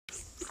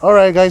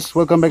Alright guys,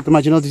 welcome back to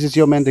my channel. This is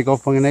your man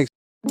Takeoff Next.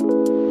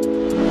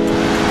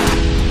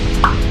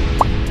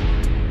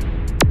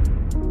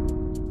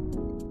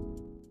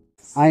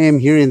 I am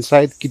here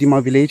inside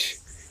Kidima village,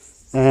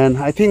 and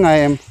I think I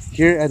am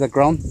here at the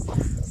ground,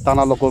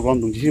 Tana local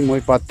ground.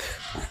 But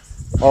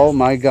oh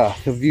my god,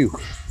 the view!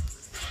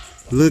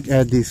 Look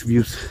at these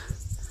views.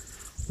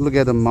 Look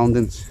at the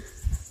mountains.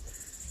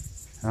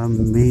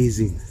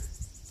 Amazing.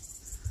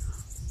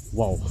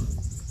 Wow.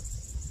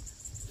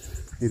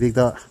 You think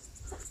that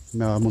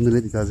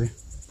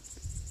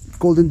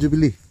Golden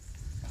Jubilee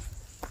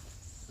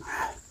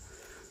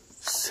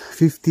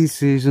 50th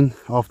season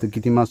of the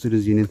Kidima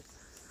Students Union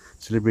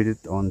celebrated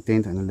on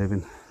 10th and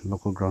 11th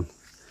local ground.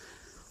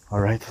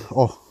 Alright.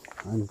 Oh,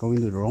 I'm going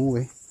the wrong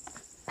way.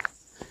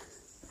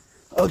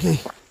 Okay.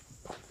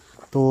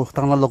 So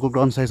Tangla local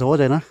ground size over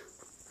there.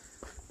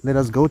 Let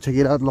us go check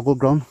it out. Local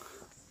ground.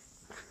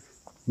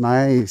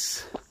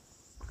 Nice.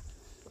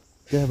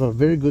 They have a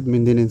very good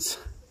maintenance.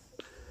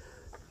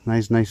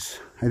 Nice.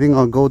 I think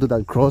I'll go to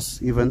that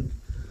cross even.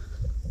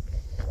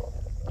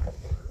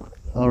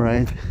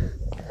 Alright.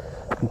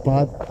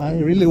 But I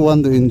really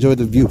want to enjoy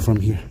the view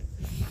from here.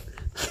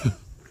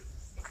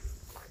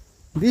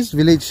 This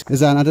village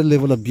is another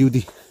level of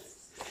beauty.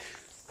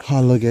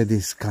 Oh, look at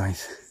these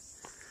guys.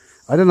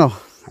 I don't know.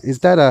 Is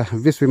that a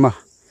Visvima?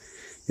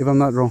 If I'm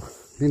not wrong.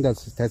 I think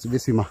that's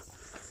Visvima.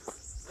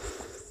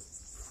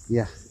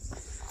 Yeah.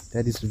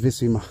 That is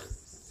Visvima.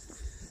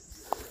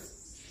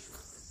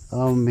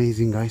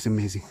 Amazing guys,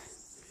 amazing.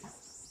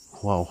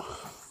 Wow.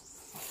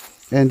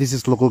 And this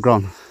is local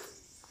ground.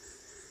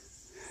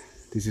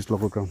 This is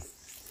local ground.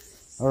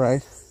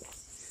 Alright.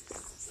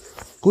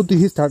 Good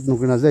to start.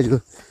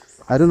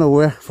 I don't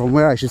know from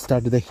where I should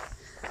start today.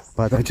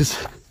 But I'm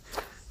just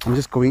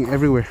going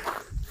everywhere.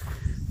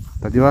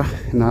 Tadiwa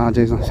na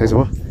Jason says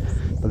what?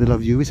 Tadila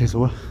view says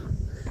what?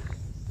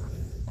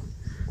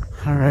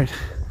 Alright.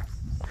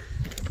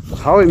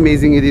 How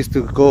amazing it is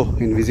to go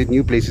and visit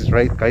new places,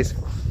 right guys?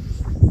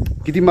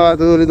 Kidima,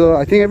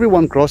 I think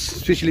everyone cross,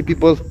 especially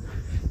people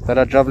that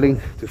are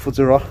traveling to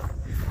Futsura.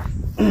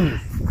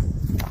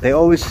 They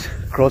always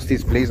cross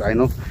this place, I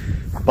know,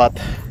 but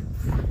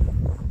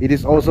it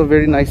is also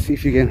very nice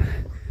if you can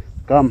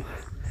come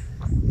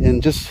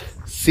and just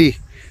see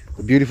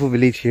the beautiful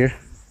village here.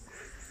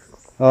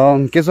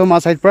 Keso ma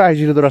side pra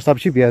aji do rasta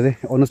chi bia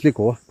honestly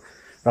ko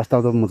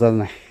rasta do mujal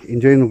nai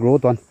enjoy no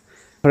growth one.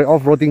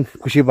 Off-roading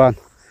kushiban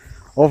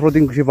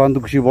to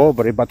kushibo,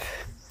 but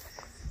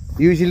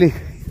usually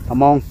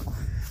among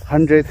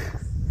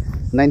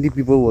 190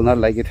 people will not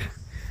like it.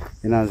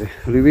 You know,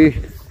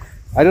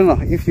 I don't know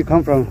if you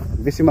come from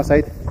Visima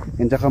side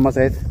and Jakama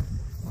side,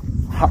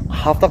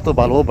 half tak to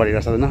balo bari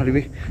rasa na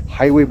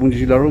highway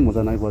bunjilaru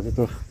muzana go.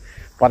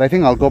 But I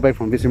think I'll go back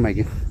from Visima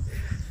again.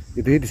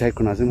 It is decide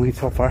kunazim it's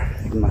so far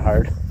in my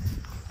heart.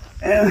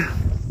 And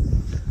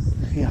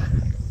yeah.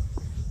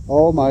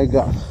 Oh my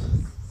god.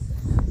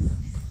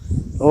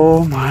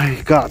 Oh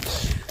my god.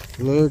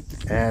 Look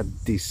at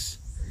this.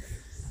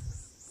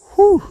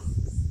 Whew.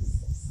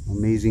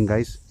 Amazing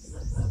guys.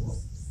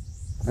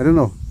 I don't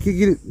know.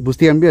 Kiki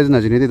busti ambi as na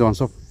jene don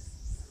sop.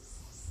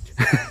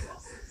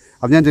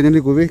 Abnyan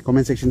generally go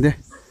comment section there.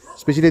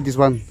 Especially this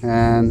one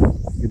and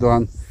it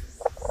one.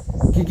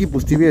 Kiki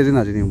busti be as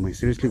na jene moi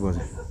seriously go.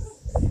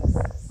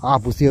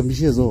 Busti ambi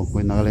she zo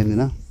koi Nagaland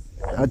na.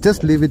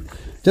 Just leave it.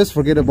 Just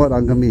forget about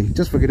Angami.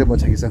 Just forget about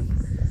Chagisang.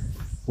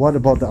 What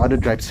about the other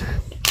tribes?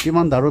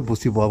 Kiman daro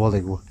busti boa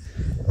like go.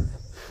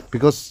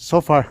 Because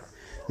so far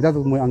that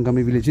was my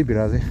Angami village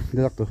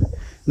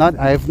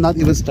I have not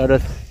even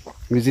started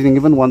visiting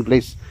even one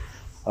place.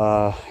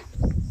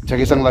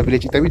 Chagisang la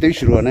village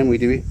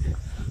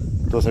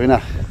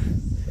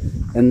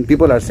and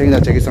people are saying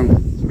that Chagisang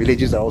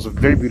villages are also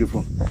very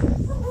beautiful.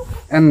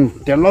 And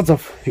there are lots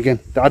of the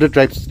other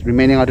tribes,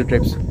 remaining other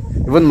tribes.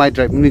 Even my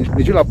tribe, I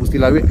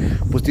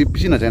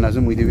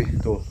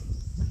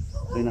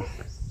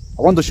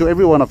want to show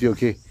every one of you,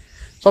 okay?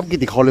 Stop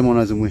getting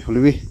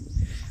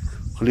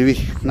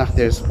nah,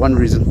 there's one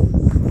reason.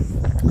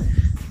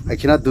 I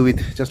cannot do it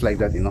just like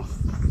that, you know.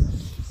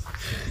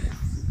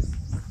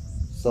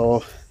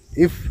 So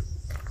if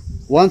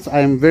once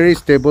I am very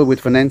stable with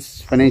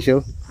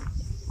financial,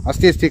 I'll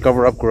still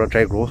cover up Kura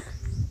try grow.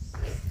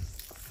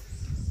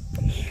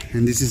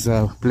 And this is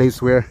a place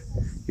where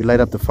you light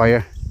up the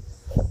fire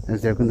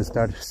as they're going to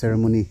start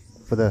ceremony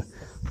for the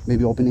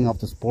maybe opening of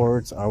the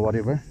sports or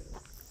whatever.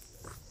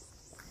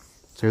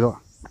 So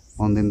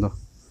on then though.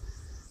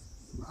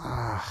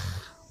 I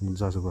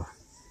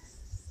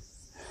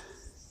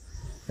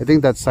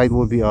think that side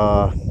will be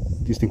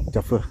this thing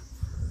Jaffa.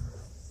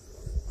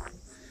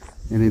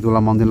 And it will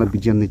amount to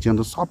Bijan Nijan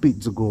to stop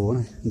it to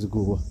go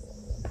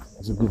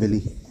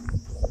valley.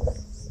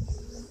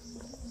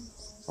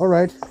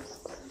 Alright,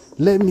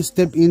 let me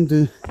step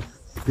into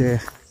the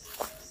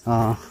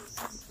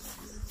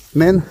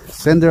main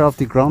center of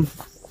the ground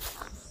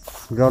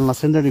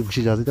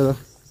center.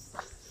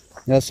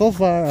 Yeah, so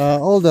far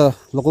all the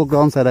local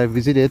grounds that I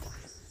visited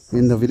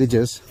in the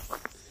villages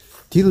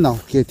till now,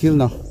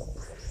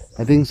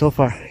 I think so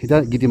far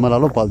ida Kidima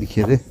lalo pal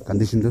dikhe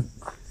condition do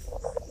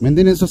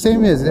maintenance the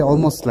same as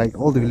almost like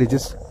all the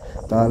villages.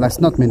 That's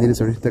not maintenance,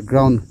 sorry, the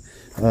ground,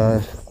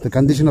 the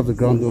condition of the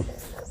ground do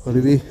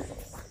will be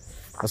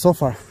so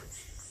far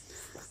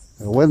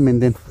well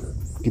maintained.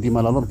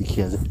 Kidima lalo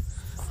dikhe,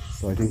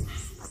 so I think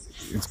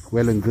it's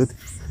well and good.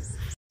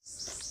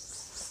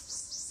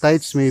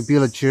 Tides may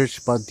build a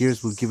church, but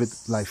tears will give it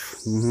life.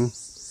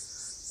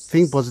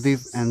 Think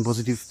positive, and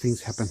positive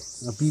things happen.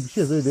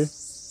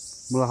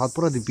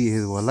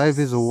 Life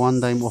is a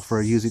one-time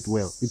offer. Use it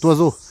well. It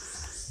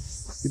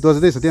was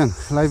this again.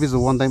 Life is a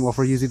one-time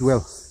offer. Use it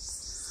well.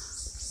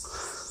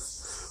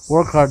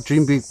 Work hard,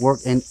 dream big, work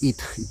and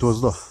eat. It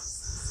was the.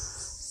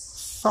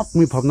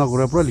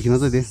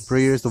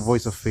 Prayer is the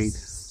voice of faith.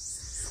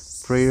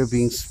 Prayer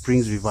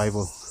brings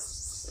revival.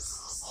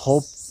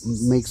 Hope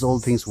makes all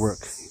things work.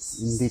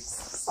 Indeed.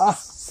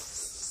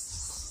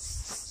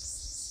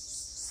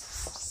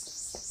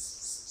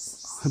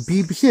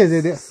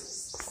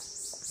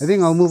 I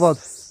think I'll move out.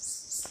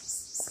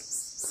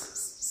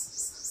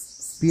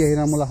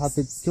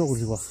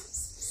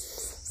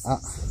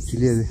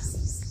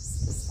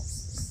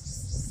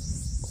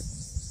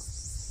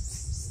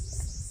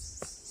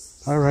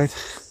 All right.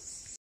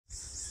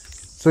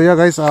 So yeah,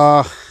 guys.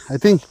 I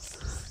think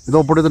it's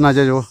all put na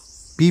jajo.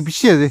 P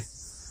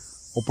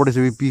opor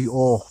se P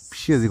oh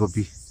piche ko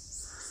P.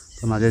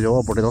 To na jajo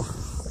opor to.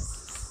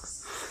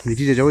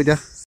 Niche jajo ida.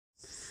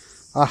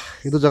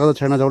 Itu jaga to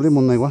China jawli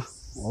mon nai wa.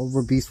 All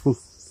were peaceful.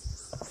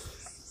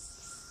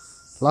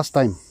 Last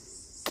time.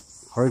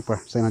 Horrible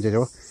par China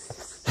jajo.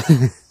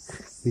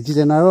 Niche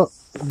jana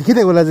dikhi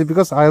de gola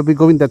because I'll be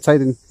going that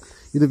side and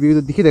the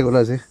view dikhi de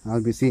gola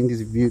I'll be seeing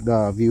this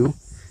view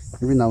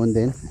every now and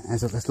then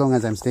as long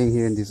as I'm staying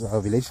here in this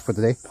village for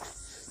today.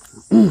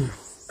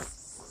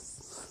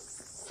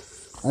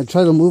 I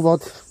try to move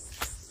out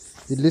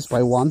at least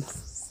by 1.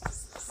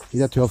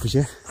 Either 12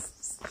 fish.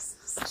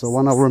 So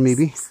 1 hour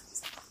maybe.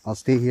 I'll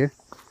stay here.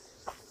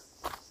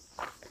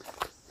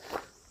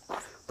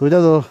 तो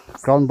इधर तो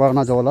ground bar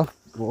ना जाओ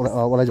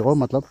वाला जाओ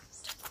मतलब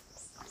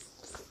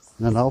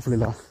ना ना ऑफ ले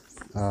ला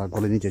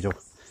गोले नीचे जाओ.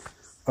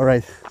 All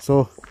right,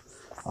 so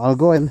I'll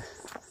go and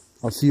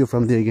I'll see you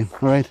from there again.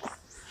 All right.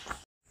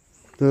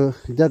 So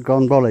that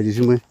ground bar like this,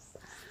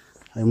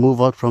 I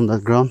move out from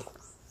that ground.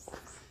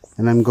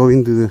 And I'm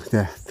going to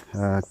the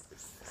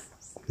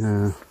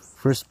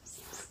first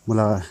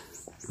mula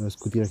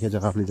scooty rakhe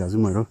jaga pe jazu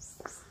maro.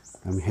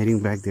 I'm heading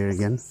back there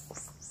again,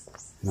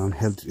 and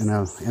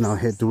I'll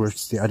head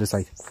towards the other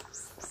side.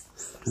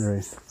 All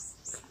right.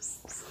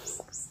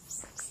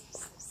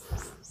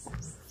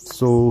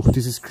 So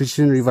this is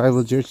Christian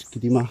Revival Church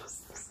Kidima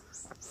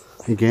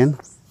again.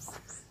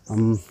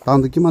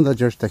 Down the Kimanda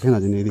Church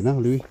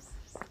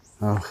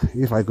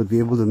if I could be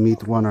able to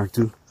meet 1 or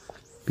 2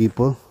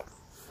 people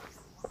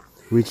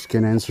which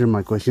can answer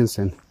my questions,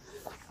 and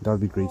that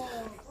would be great.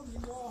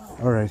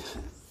 All right.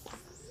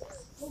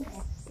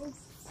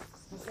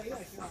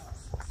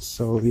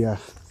 So yeah,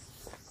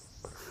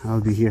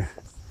 I'll be here.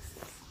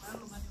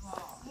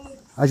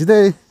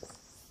 Ajde.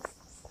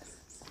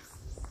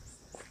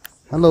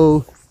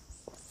 Hello.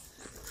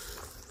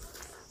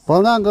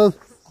 Paula uncle.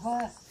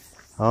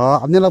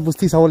 आपने ला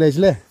बुस्ती सावले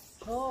इसले.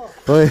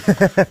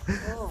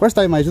 First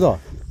time I saw.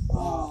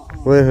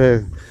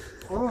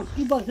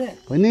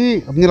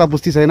 Ini अपनी ला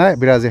बुस्ती सही ना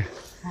बिराजे.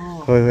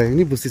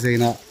 ini busti सही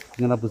ना.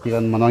 ini ला बुस्ती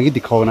kan manangi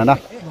दिखाओ ना ना.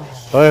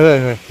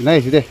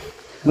 नहीं सीधे.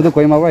 मुझे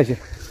कोई मावा ऐसे.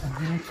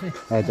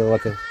 तो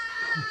बात है.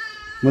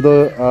 मुझे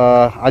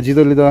आज ही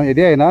तो लिखा ये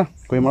है ना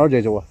कोई मारो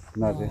जाए जो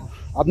ना से.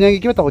 आपने ये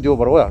क्यों ताऊ जो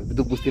बरो या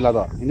itu busti ला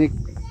तो. ini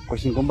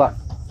question komba.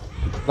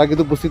 lagi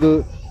itu busti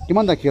itu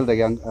gimana खेल dah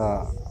yang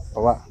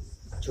bawa.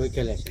 Choi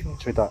खेले.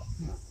 Choi ta.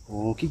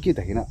 Oh kiki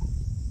dah kena.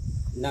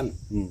 6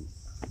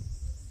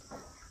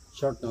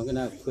 short no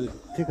kena full.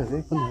 ठीक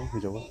है कौन है ये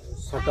जो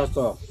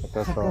 700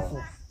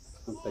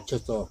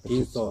 700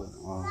 500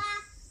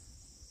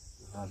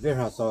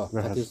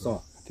 300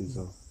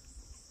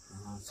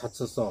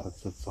 800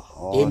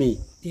 700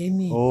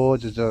 데미 오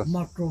진짜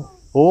마크로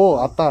오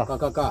아따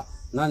까까까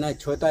나나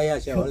초다야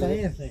셔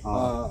원래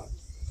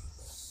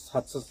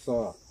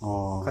 700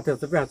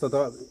 같아서 빼서도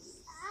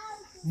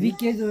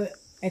위계도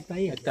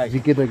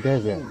위계도 있게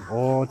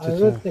오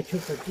진짜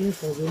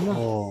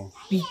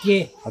위계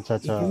अच्छा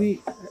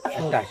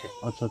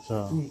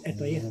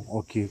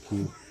ओके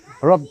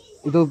और अब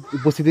इधर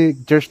बसीदे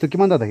चर्च तो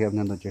किमान दादा है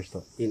अपने अंदर चर्च तो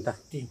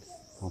 3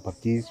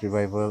 Baptist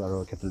revival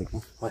और कैथोलिक ना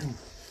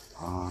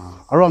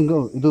और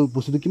अंगल इधर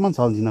बसीदे किमान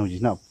साल जिना हुई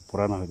ना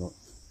पुराना है तो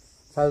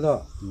साल तो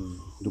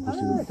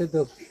इधर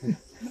तो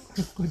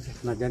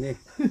ना जाने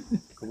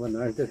कब ना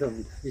इधर तो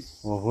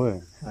ओहो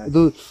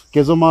इधर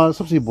केज़ोमा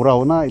सबसे बुरा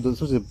हो ना इधर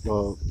सबसे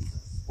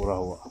बुरा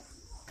हुआ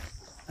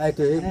आई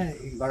तो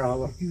बड़ा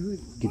हुआ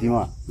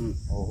किदिमा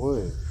ओहो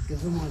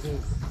केज़ोमा से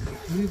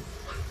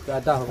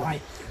ज़्यादा हुआ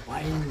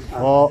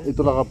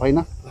itu laka भाई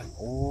ना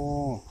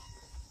ओ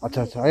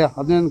अच्छा आया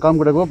आपने काम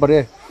करेगा बड़े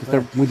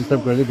मुझे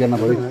डिस्टर्ब कर दिया ना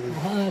भाई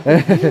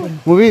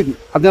movie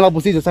अपने ला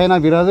बुसी जो साइना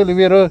बिराज ले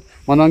बिरो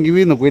मनंगी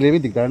भी न कोई ले भी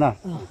दिखता है ना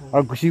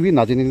और खुशी भी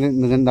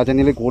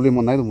नाचने ले कोले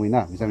मन नहीं तो मुई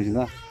ना मिसा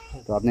मिसा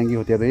तो आपने की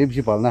होती है तो ये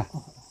भी पालना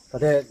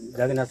अरे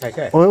जाके ना साइड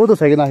है वो तो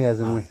सही ना है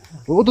ऐसे मुई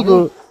वो तो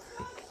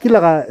कि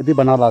लगा ये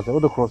बना ला वो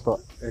तो क्रॉस तो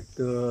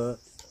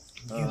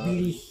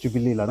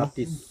जुबिली ला ना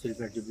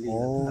सिल्वर जुबली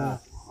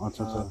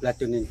अच्छा अच्छा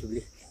प्लैटिनम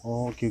जुबली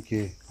ओके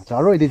ओके अच्छा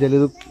और ये चले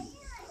तो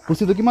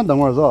बुसी तो किमान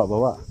दंगर जो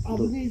बाबा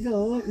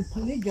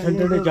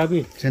सेंटर जाबी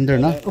सेंटर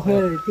ना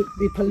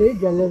इफाले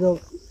जाले तो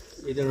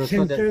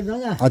सेंटर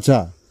ना अच्छा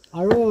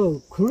আৰু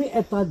খুৰি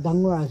এটা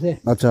ডাঙৰ আছে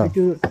আচ্ছা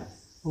এটো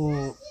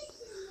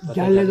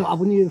জালে তো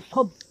আপুনি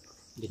সব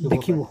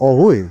দেখিব ও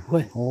হয়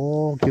হয়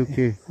ওকে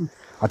ওকে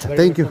আচ্ছা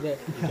থ্যাংক ইউ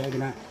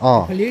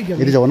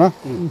এটি যাব না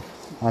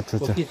আচ্ছা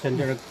আচ্ছা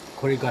সেন্টার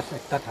খৰি গাছ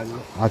একটা থাকবে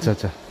আচ্ছা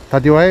আচ্ছা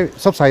তাতিওয়াই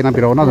সব সাইনা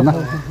বিরাও না না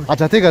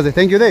আচ্ছা ঠিক আছে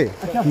thank you they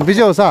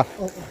Bijoy ওসা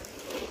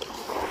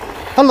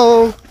hello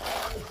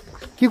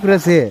কি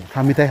করেছে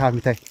মিঠাই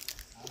মিঠাই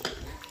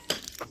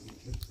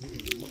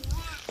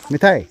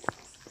মিঠাই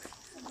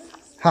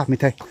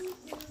मिठाई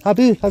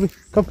हाबी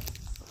कम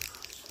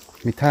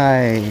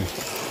मिठाई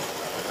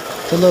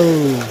चलो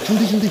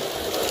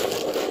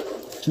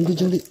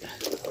जल्दी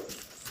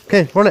ओके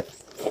बोले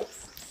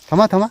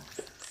थमा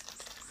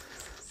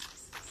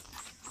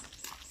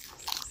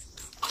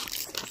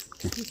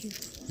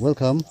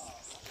welcome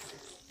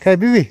okay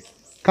bibi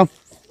come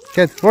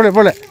okay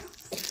बोले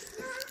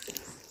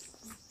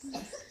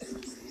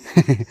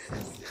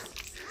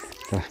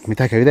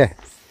मिठाई खाई दे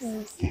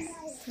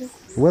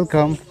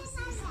welcome.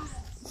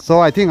 So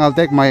I think I'll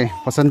take my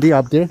pasandi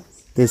up there.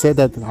 They said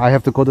that I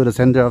have to go to the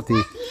center of the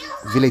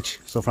village.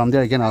 So from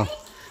there again I'll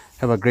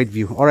have a great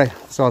view. Alright,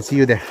 so I'll see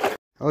you there.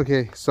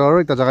 Okay, so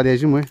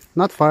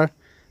not far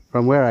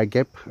from where I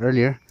kept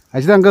earlier.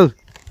 Ajit uncle.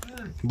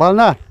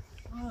 Balna.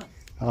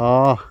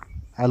 Oh,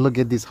 I look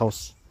at this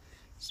house.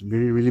 It's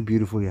really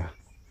beautiful, yeah.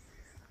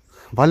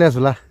 Bale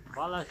asula.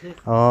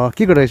 Oh,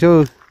 ki kore sho?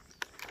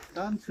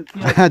 Dance.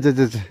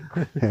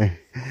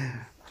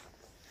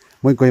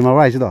 Moi koi ma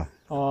rai do.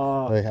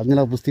 Oh, আপনি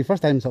লাগ বুস্তি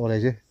first time সাবলে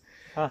আইছে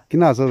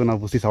কিনা আছে না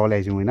বুস্তি সাবলে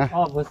আইছে মই না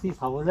বস্তি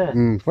সাবলে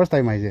ফার্স্ট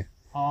টাইম আইছে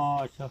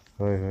আচ্ছা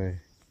হয় হয়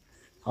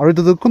আর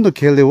তো কোন তো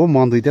খেল দেবো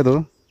মন দুইটা তো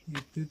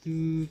তু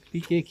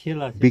পিকে খেল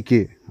আছে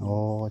পিকে ও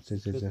আচ্ছা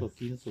আচ্ছা তো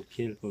তিনশো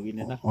খেল কবি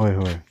না হয়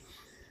হয়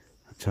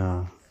আচ্ছা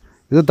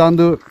এটা দান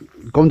তো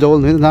কম জল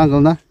নয় না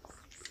গল না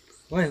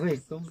হয়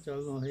কম জল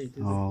হয়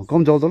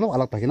কম জল তো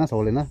আলাদা থাকে না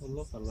সাবলে না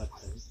আলাদা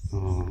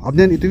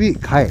আপনি ইটো বি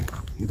খায়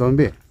ইটো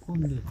আনবে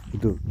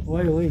ইটো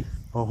হয়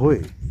Oh, hoi.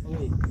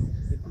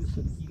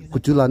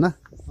 Kuchula na?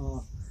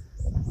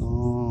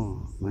 Oh,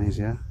 nice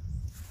yeah.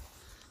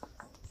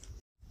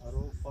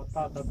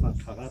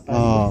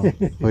 Oh,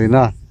 hoi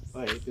na.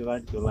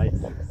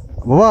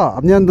 Baba,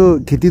 apni ando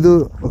kheti to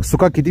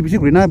suka kheti bishi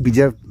kuri na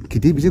bija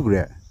kheti bishi kuri.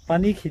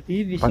 Pani kheti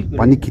bishi kuri.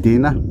 Pani kheti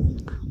na.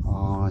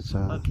 Oh, acha.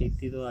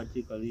 Kheti to aji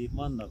kali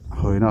man na.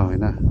 Hoi na.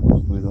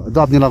 Hoi to. To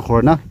apni la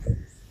khor na?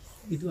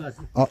 Idu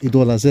ase. Ah, idu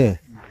la se.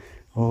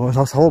 Oh,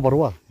 sao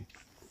barwa.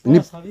 ini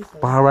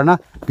pahar na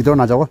bidor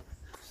na jawa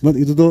not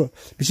itu to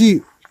bisi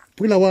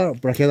pula wa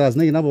rakhela as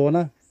na ina bo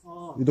na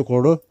itu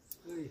kordo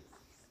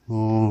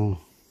oh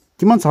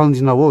kiman salin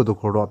jina wo itu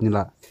kordo apni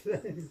la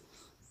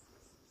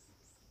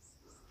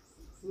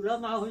pura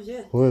ma hoise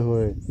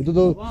hoi itu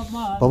to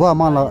baba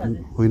ma la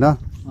hoina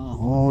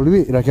oh libi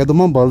rakhya to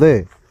man balde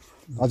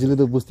ajile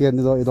to bustian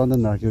ni to idon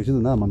na rakhe hoise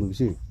na manu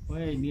bisi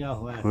hoi nia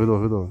hoi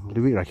do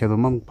libi rakhya to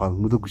man pal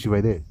mudu kushi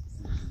bai de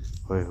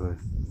hoi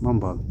man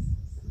bal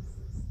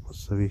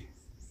sabi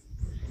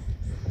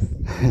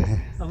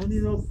আপনি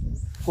তো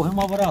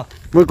কোহিমা বড়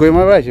মই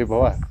কোহিমা বড় আইছে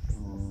বাবা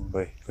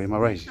ওই কোহিমা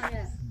বড় আইছে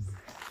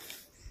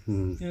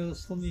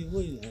সুমি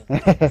বই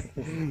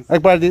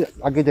একবার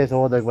আগে যাইছো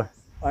ওটা একবার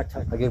আচ্ছা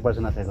আগে একবার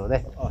শোনা চাইছো দে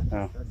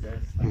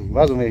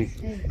বাজু Mary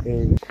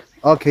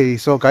Okay,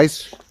 so guys,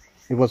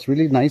 it was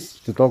really nice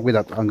to talk with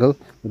that uncle,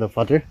 with the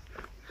father,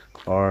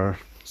 or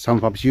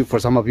for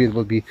some of you it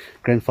will be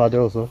grandfather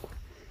also.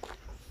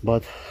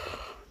 But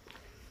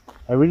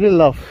I really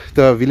love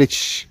the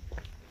village.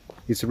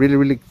 It's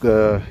really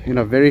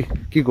very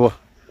kigo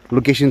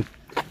location.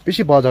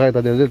 Pishi ba jaga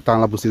ta de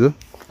tangla busti do.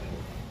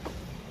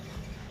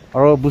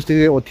 Aro busti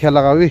othia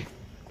lagawi.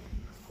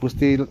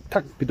 Busti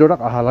thak bidor dak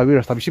ahalawi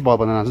rasta pishi ba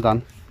banana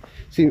dan.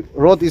 See,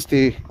 road is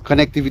the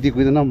connectivity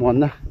with na mon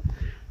na.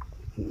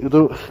 Itu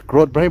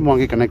road very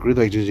mongi connect with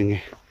existing.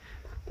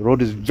 The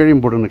road is very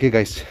important, okay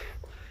guys.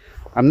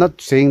 I'm not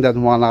saying that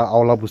wala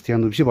awla busti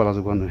andu pishi bala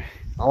jugan.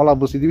 Awla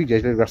busti di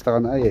jaise rasta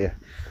kan ay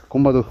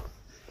kumba do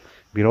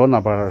biro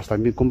na bar rasta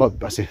mi kumba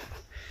ase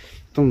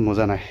tum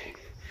moja nai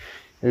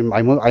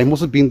I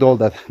must been told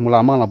that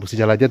mula ma la busi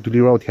jala dia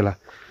dulira uthela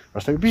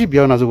rasta bishi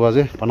biya na juwa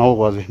je banao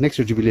ko je next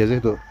jubilee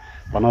je to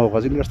banao ko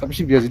je rasta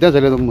bishi biya jida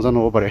jale to moja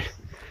no pare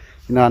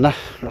na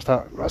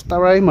rasta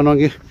rai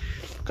manongi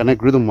connect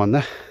grid mon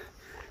na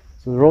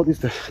so the road is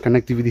the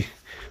connectivity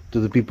to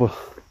the people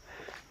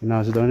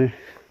so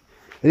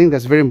I think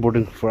that's very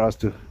important for us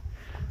to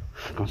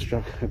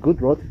construct a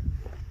good road.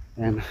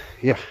 And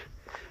yeah,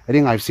 I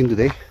think I've seen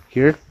today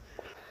here.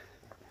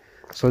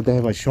 So they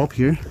have a shop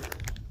here.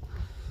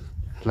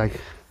 Like,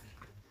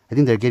 I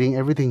think they're getting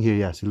everything here.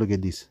 Yeah, so look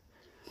at this.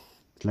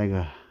 It's like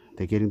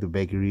they're getting the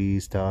bakery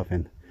stuff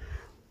and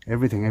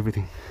everything.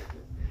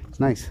 It's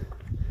nice.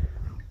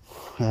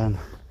 And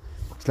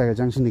it's like a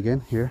junction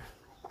again here.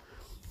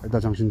 At the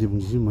junction,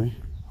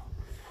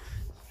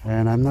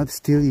 and I'm not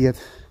still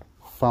yet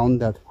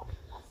found that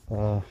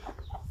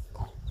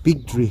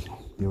big tree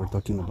they were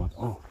talking about.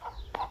 Oh,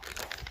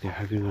 they're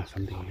having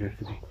something here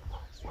today.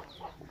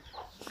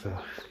 So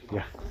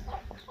yeah,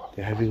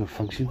 they're having a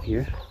function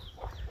here.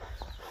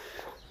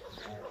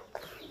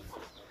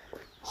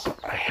 So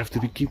I have to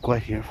keep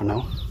quiet here for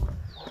now.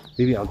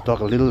 Maybe I'll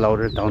talk a little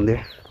louder down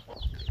there.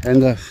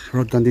 And the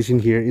road condition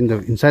here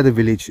inside the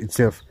village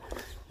itself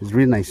is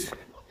really nice.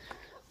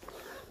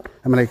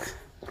 I'm like,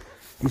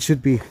 it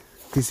should be.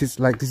 This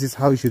is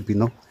how it should be,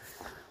 no?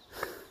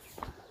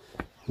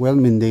 Well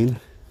maintained,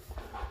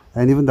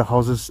 and even the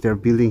houses they're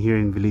building here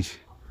in village,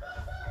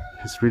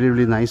 it's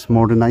really nice,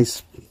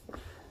 modernized.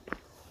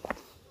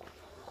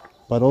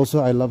 But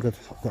also I love that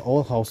the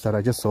old house that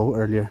I just saw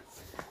earlier.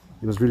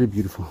 It was really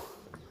beautiful.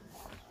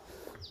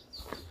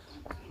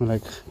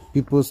 Like,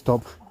 people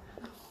stop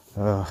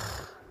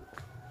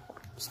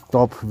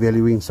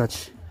valuing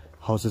such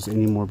houses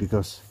anymore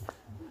because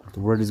the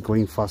world is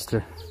going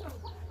faster,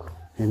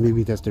 and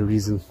maybe that's the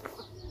reason.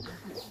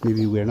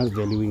 Maybe we're not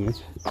valuing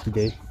it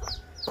today.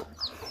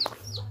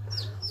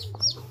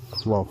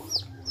 Wow,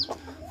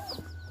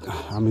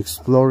 I'm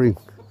exploring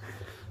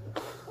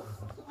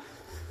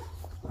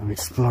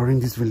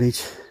this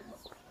village,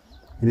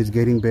 and it's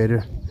getting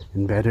better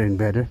and better and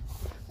better.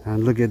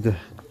 And look at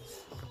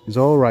it's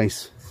all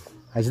rice.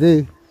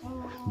 Ajde,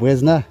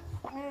 bues na.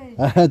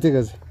 Ah,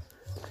 tegas.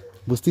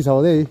 Busti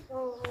saudade.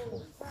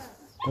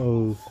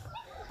 Oh.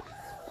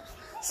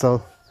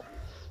 So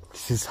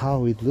this is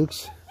how it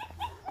looks.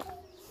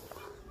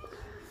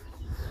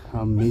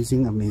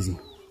 Amazing.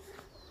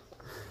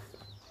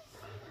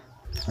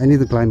 I need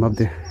to climb up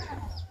there.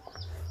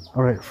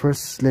 Alright,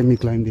 first let me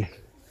climb there.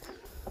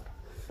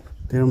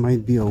 There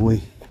might be a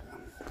way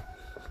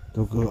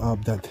to go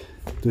up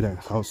to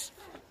that house,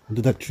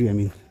 to that tree, I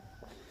mean.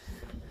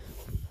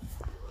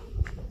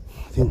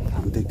 I think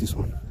I'll take this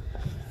one.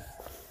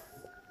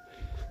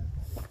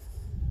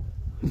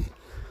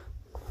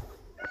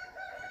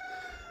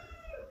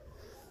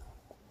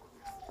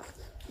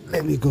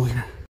 Let me go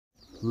here.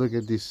 Look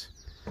at this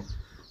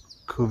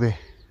cove.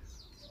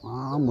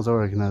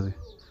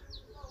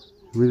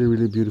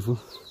 Really beautiful.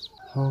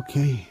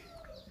 Okay,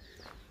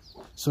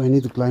 so I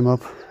need to climb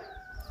up.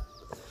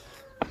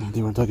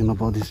 They were talking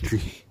about this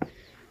tree,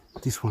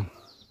 this one.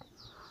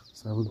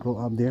 So I will go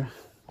up there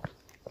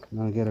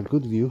and I'll get a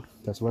good view.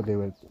 That's what they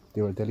were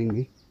telling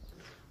me.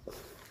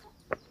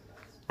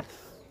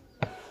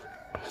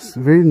 It's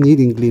very neat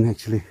and clean,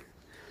 actually.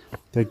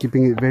 They're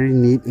keeping it very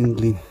neat and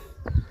clean.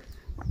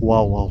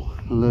 Wow,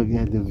 look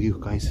at the view,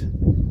 guys.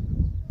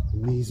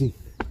 Amazing.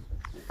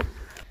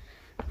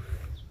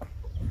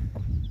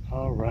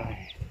 All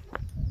right.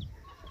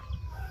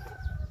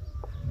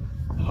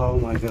 Oh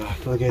my god,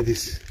 look at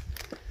this.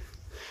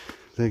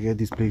 Look at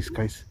this place,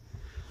 guys.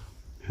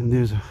 And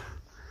there's a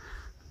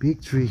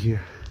big tree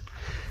here.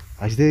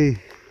 Ajde,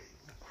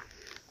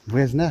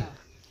 where's na?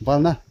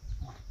 Balna.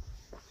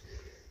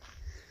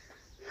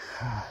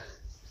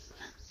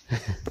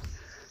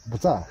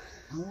 Bota.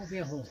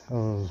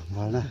 Oh,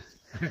 balna.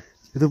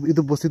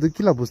 Itu bosti itu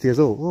kila bosti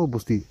aso. Oh,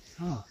 bosti.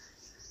 Oh.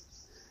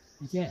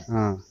 Oke.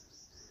 Ah.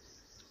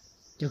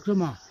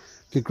 Kekruma.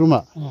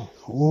 Kekruma.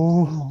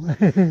 Oh.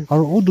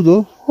 Aro odu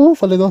do. Oh,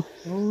 fale do.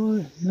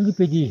 Oh, nungi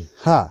pedi.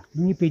 Ha.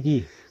 Nungi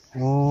pedi.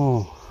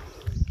 Oh.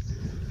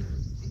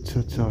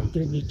 अच्छा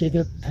नीचे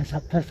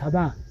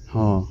साबा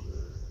हाँ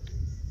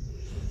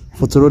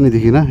फुचरो नहीं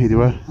दिखी ना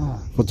इधर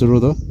फुचरो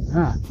तो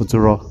हाँ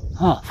फुचरो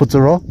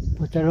फुचरो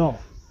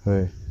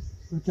है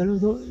फुचरो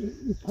तो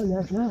फल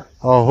है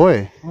oh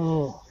होए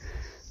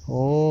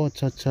oh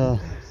अच्छा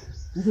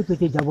itu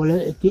peti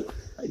jabole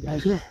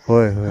ऐसे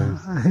होए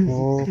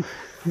oh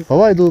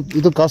बाबा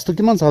itu कास्ट तो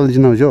किमान साल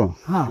जिना हो जो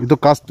itu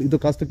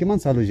कास्ट तो किमान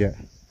साल हो जाए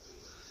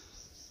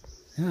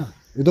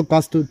itu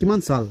कास्ट तो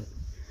किमान साल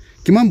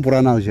किमान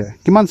पुराना हो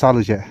जाए किमान साल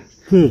हो जाए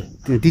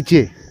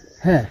टीचे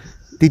है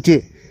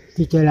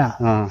टीचे ला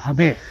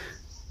हबे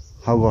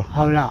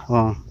हवला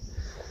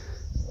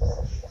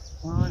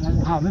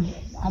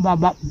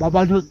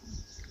बाबा जो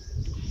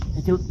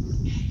itu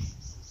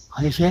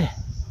Malaysia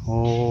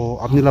oh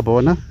अपनी ला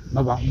बाबा ना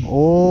बाबा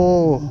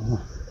oh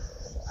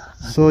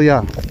so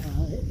yeah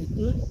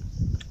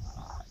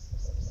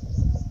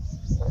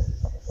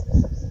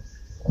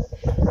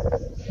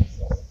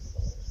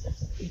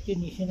itu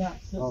ni sana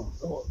oh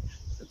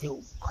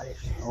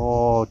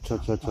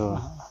अच्छा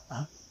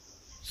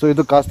so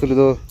itu कास्ट ले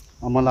तो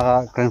अमला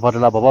ग्रैंडफादर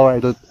ला बाबा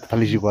itu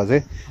थली जी को आजे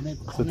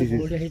so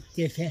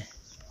तीजे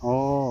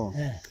oh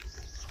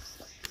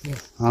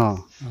हाँ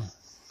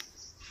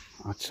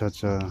अच्छा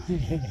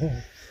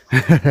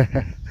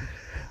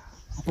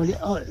आपली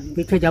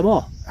पीछे जाबो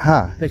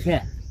हाँ पीछे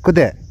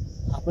कुदे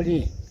आपली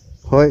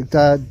होय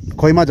ता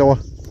कोई मा जाओ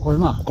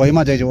कोई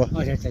मा जाए जो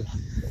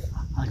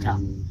अच्छा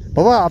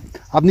बाबा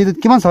आपने तो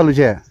किमान साल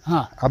हुए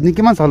हाँ आपने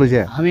किमान साल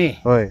हुए हमें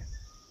ओए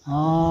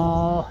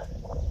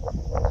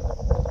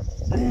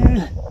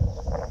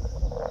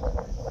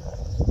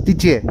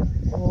तीचे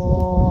ओ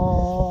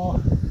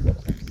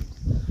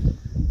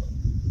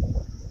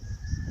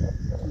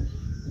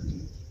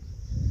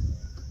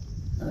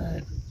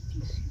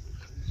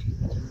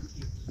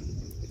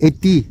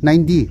 80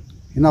 90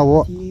 ina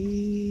wo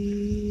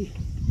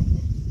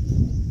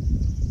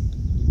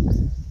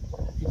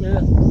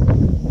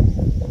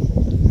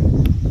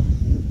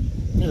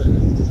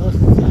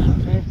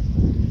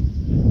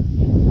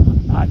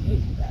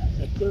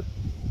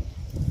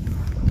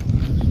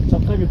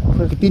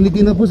Tini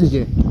pun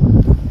saja.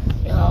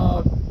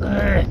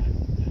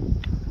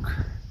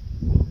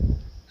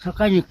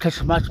 Sekarang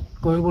Christmas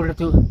kau boleh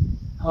tu,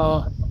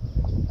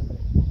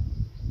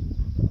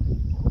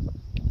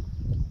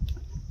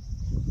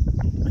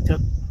 macam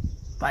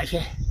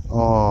pasal.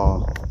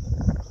 Oh,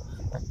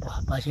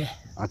 pasal.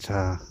 अच्छा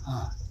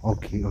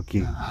ओके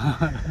ओके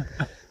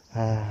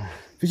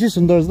फिश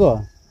सुंदर तो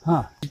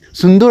हाँ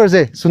सुंदर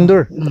से सुंदर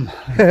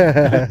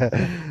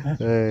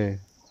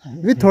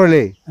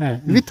विथोरले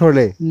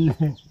विथोरले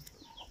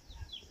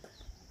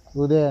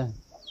उदे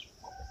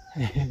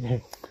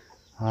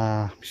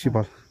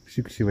Shiba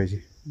Shiba ji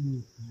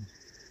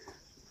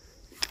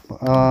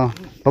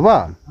Baba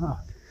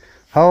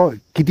how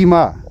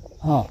कितिमा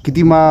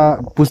कितिमा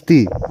पुस्ती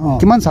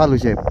किमान साल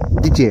हुए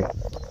दीजिए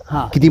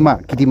हाँ Kidima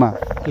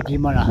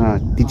lah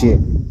DJ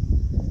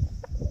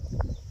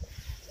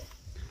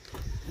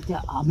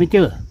Ami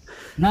tu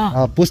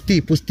nah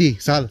pusti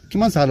sal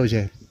kiman sal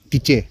hoje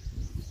DJ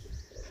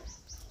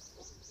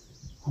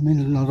Ami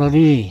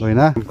lari hoy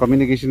na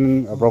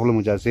communication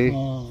problem ho jase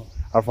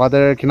our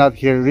father cannot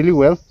hear really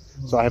well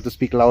so I have to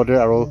speak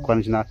louder aro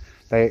kwanjina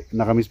tai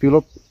nagami speak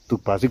up tu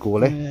pasi ko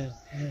le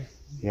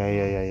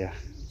yeah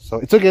so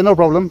it's okay, no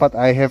problem. But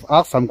I have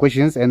asked some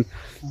questions and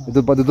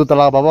do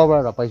tala baba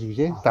ba rapai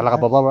sih, tala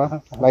baba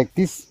ba like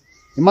this,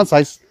 iman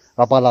size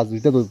rapala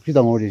itu tu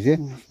kita ngori sih,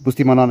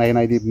 pusti mana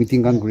naik di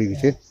meeting kan guri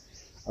sih.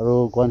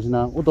 Aro kawan sih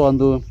na, uto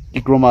andu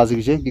Kidima sih,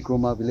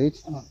 Kidima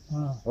village.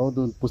 Aro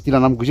tu pusti la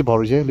nam kusi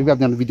baru sih, lebih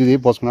apni video deh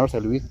post kenar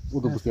saya lebih,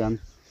 uto pusti an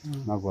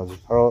nak kuasi.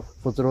 Aro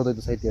foto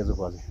itu saya tiada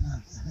kuasi.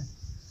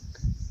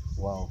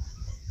 Wow,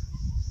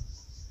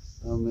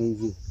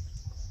 amazing.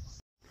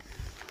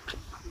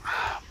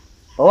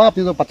 Oh,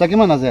 आपने तो पच्चा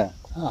किमान आसे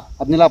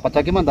आपने ला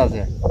पच्चा किमान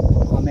आसे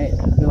हमें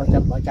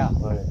बचा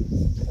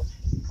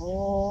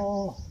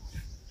ओ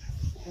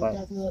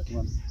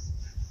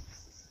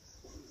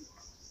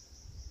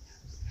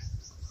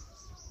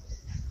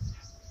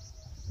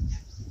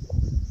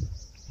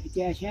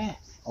कैसे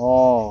ओ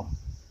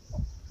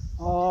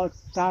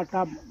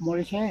टाटा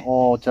मोरे से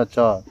ओ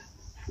अच्छा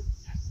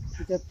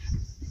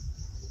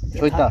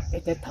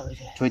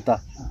छोटा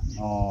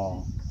ओ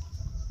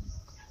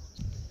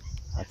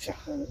अच्छा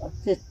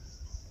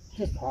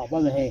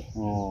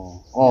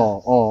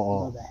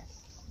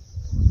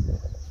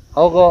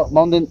how go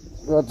mountain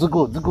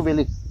Zugu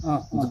valley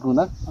Zugu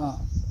na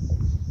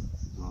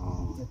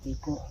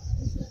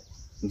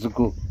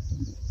Zugu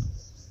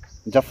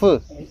Jaffa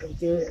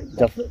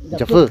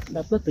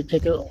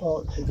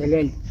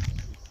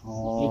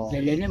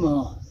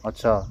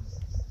अच्छा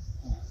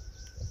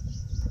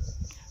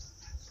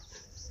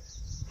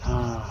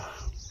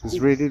it's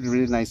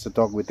really nice to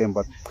talk with them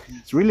but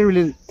it's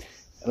really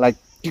like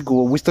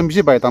wisdom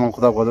bisi bai tanong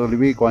khuda khuda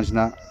libi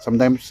kwansina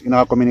sometimes in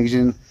our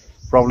communication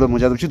problem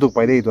mujhe to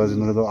pai dei to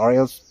or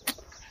else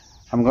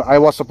I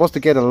was supposed to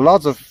get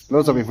lots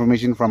of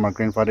information from our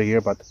grandfather here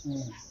but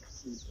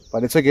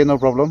it's okay, no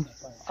problem.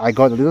 I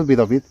got a little bit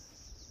of it,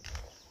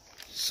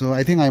 so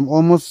I think I'm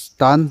almost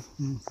done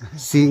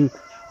seeing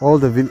all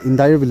the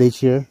entire village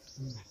here.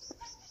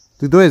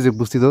 Tu do eze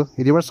busti do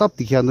idi bar sab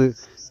dikhiandu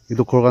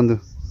idu khorgandu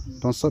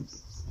don't sab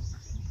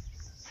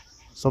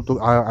to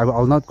I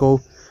will not go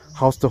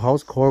house to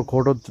house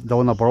core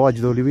down a baro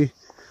ajido libi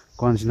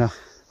kwansina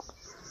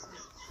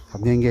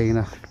apnenge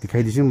na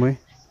dikhai disim moi.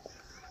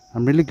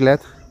 I'm really glad.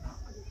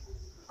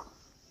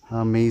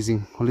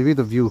 Amazing. Only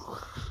the view.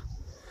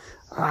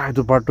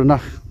 Itu part tu na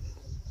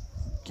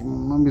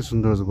kiman bi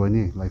sundar jo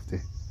ni life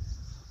te.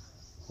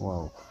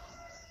 Wow,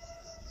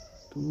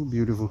 too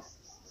beautiful,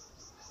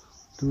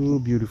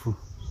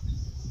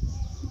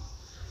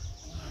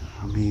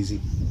 amazing.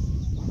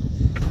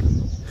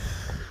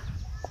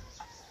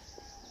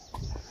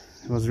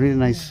 It was really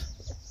nice.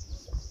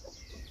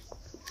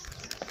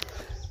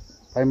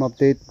 Time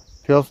update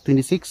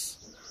 12:26.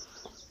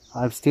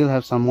 I still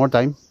have some more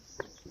time,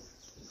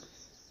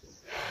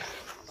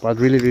 but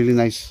really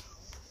nice.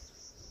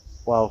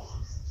 Wow.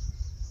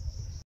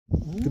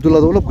 Itu lah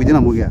dulu begini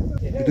namu ya.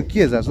 Itu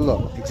kia sah sudah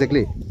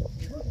exactly.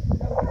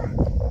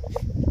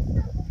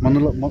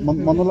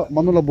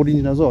 Manula body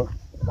ni nazo.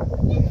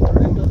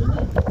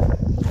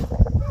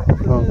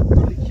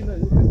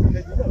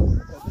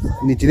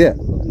 Ini ciri.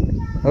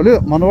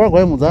 Lalu manula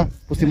kau yang muda,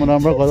 pasti manula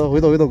kau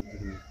itu.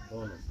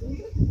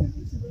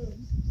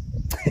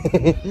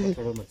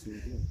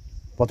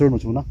 Patur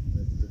macam mana?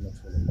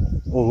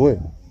 Oh, boy.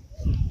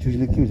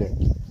 Usually cute.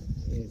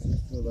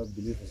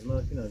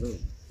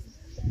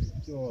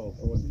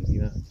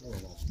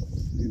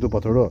 Itu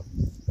pathor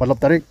matlab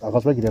tarik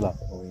akas pa girela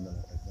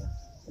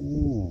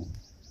oh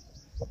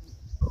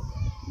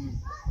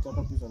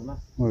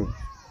oi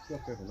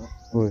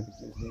oi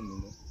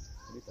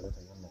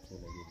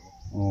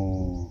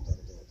oh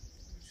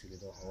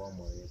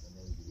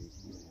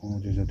oh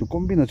jeje tu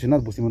kombina china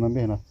busi mana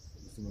be na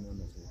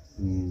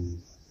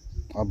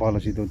abala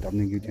si to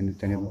tamne ki chene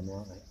chene oi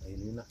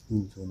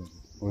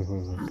oi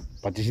oi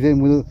patisi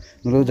mu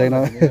no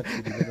jaina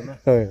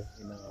oi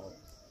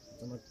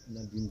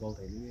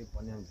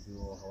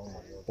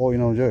oh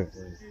ina je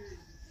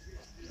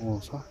oh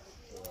sa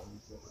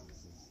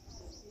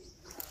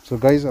so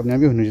guys apne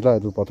abhi hunujla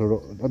tu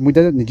pathor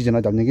muida niki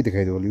jana tamne ki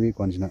dikhai do liwi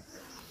kon jina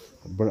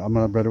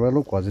amara brother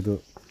walo kwaje to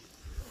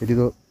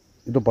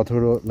ito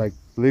pathor like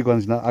liwi kon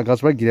jina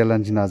agas ba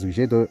girelan jina azu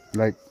she to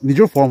like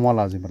nijor form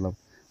wala aje matlab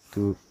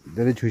to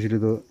dere chuishile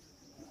to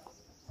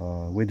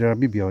weather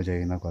abhi bia ho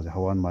jaye na kwaje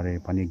hawan mare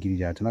pani giri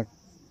ja chana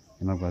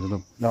ina kwaje to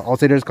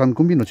outsiders kan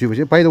kumbi no chibo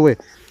she. By the way,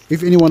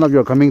 if any one of you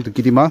are coming to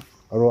Kidima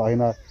aro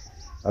aina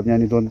apni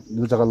ani don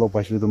du jaga lo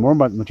paisle to more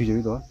but no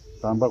chibo to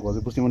tamba kwaje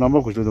pusti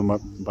number khujle to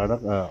bara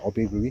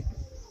opi gri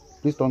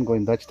please don't go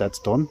in touch that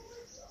stone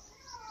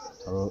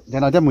aro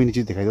then aja muini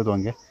chi dikhai do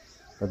donge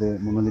ade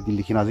monole di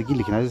likhina aje ki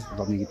likhina aje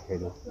apni ki dikhai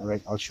do. All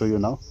right, I'll show you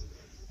now.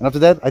 And after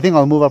that I think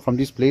I'll move up from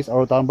this place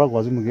aro tamba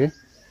kwaje muge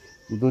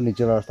udo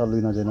niche rasta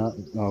loina jena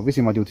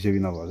bisi ma uthi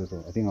chebina kwaje to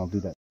I think I'll do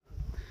that.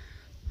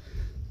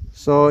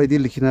 So it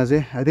is likhina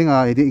je I think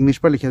it is English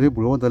pa likhina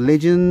bro. The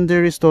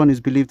legendary stone is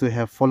believed to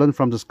have fallen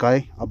from the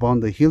sky upon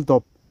the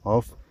hilltop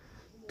of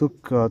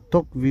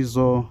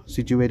Tokvizo,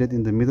 situated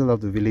in the middle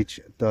of the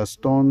village. The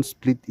stone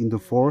split into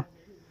 4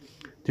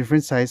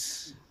 different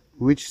sizes,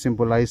 which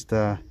symbolize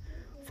the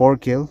 4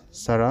 kale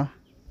sara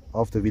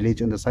of the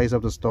village, and the size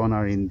of the stone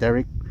are in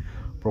direct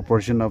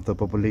proportion of the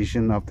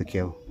population of the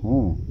kale.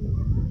 Oh,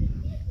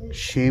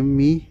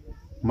 Shemi,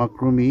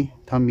 Makrumi,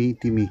 Tami,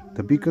 Timi.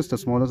 The biggest, the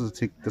smallest,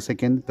 the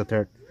second, the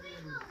third.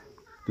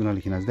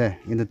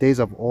 In the days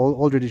of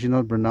all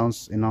traditional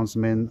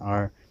announcements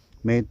are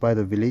made by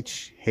the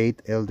village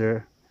head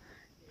elder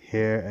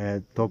here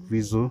at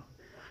Tokvizu,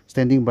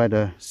 standing by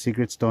the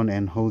secret stone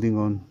and holding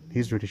on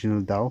his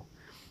traditional dao.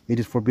 It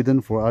is forbidden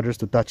for others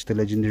to touch the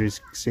legendary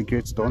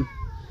sacred stone.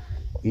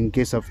 In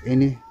case of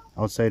any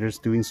outsiders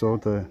doing so,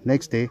 the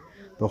next day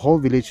the whole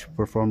village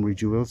perform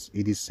rituals.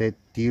 It is said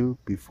till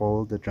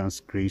befall the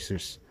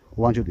transgressors.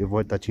 One should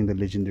avoid touching the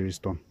legendary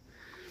stone.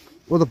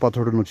 Oh, the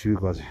pathor no chibi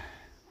kwaje.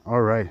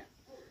 All right.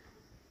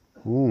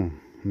 Oh,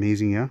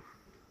 amazing, yeah.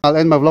 I'll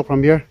end my vlog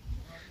from here.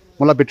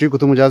 Mola battery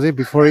kutumu jaze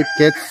before it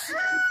gets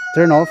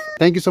turned off.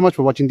 Thank you so much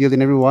for watching, dear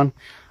and everyone.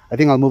 I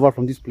think I'll move out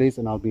from this place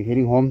and I'll be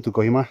heading home to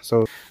Kohima.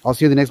 So I'll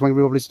see you in the next one.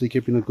 Please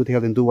keep in good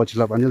health and do what you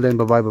love. Until then,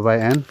 bye bye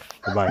and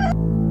bye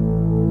bye.